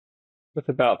With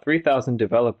about 3,000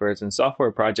 developers and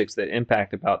software projects that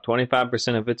impact about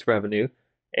 25% of its revenue,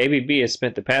 ABB has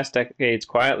spent the past decades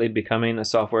quietly becoming a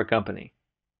software company.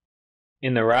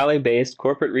 In the Raleigh-based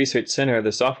Corporate Research Center,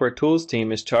 the software tools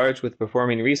team is charged with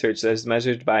performing research that is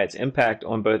measured by its impact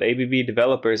on both ABB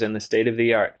developers and the state of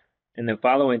the art. In the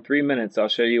following 3 minutes, I'll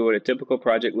show you what a typical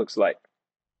project looks like.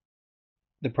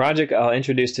 The project I'll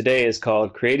introduce today is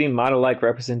called Creating Model-like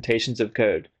Representations of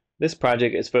Code. This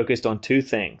project is focused on two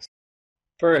things.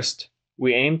 First,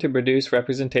 we aim to produce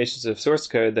representations of source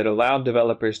code that allow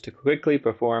developers to quickly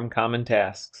perform common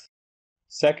tasks.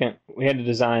 Second, we had to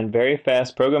design very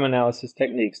fast program analysis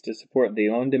techniques to support the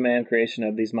on-demand creation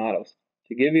of these models.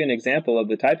 To give you an example of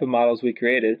the type of models we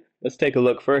created, let's take a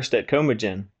look first at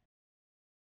Comagen.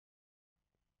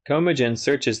 Comagen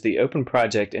searches the open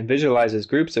project and visualizes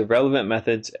groups of relevant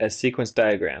methods as sequence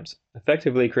diagrams,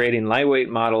 effectively creating lightweight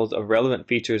models of relevant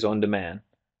features on demand.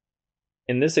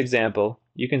 In this example,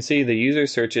 you can see the user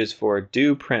searches for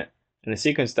do print, and a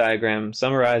sequence diagram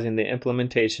summarizing the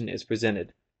implementation is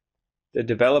presented. The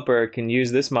developer can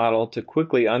use this model to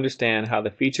quickly understand how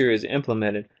the feature is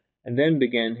implemented and then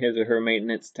begin his or her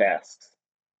maintenance tasks.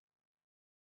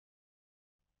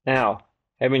 Now,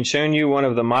 having shown you one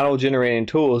of the model generating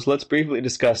tools, let's briefly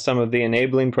discuss some of the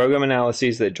enabling program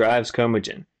analyses that drives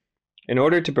Comagen. In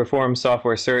order to perform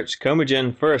software search,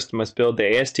 Comagen first must build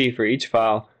the AST for each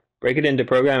file, break it into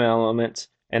program elements,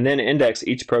 and then index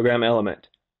each program element.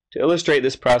 To illustrate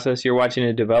this process, you're watching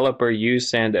a developer use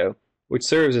Sando, which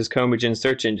serves as Comagen's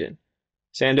search engine.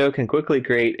 Sando can quickly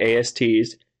create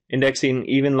ASTs, indexing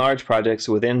even large projects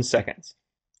within seconds.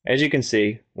 As you can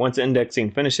see, once indexing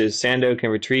finishes, Sando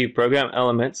can retrieve program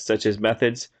elements such as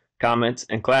methods, comments,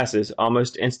 and classes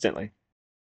almost instantly.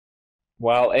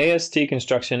 While AST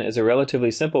construction is a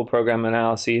relatively simple program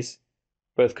analysis,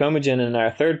 both Comagen and our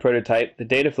third prototype, the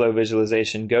data flow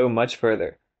visualization, go much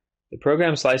further. The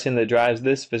program slicing that drives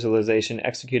this visualization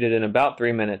executed in about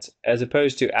 3 minutes, as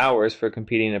opposed to hours for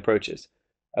competing approaches,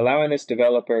 allowing its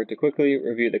developer to quickly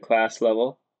review the class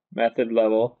level, method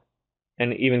level,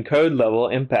 and even code level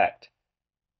impact.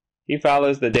 He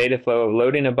follows the data flow of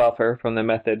loading a buffer from the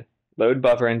method load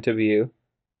buffer into view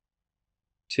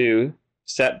to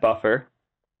set buffer,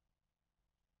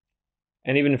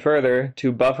 and even further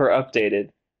to buffer updated,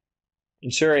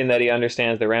 ensuring that he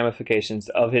understands the ramifications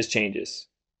of his changes.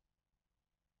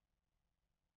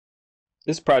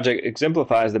 This project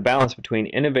exemplifies the balance between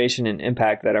innovation and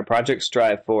impact that our projects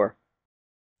strive for.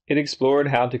 It explored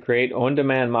how to create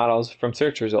on-demand models from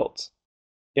search results,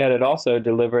 yet it also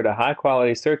delivered a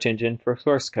high-quality search engine for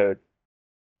source code.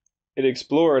 It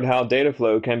explored how data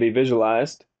flow can be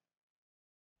visualized,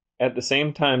 at the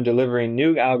same time delivering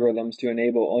new algorithms to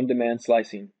enable on-demand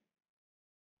slicing.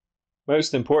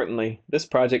 Most importantly, this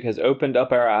project has opened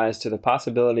up our eyes to the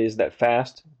possibilities that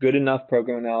fast, good enough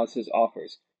program analysis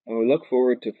offers, and we look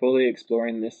forward to fully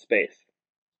exploring this space.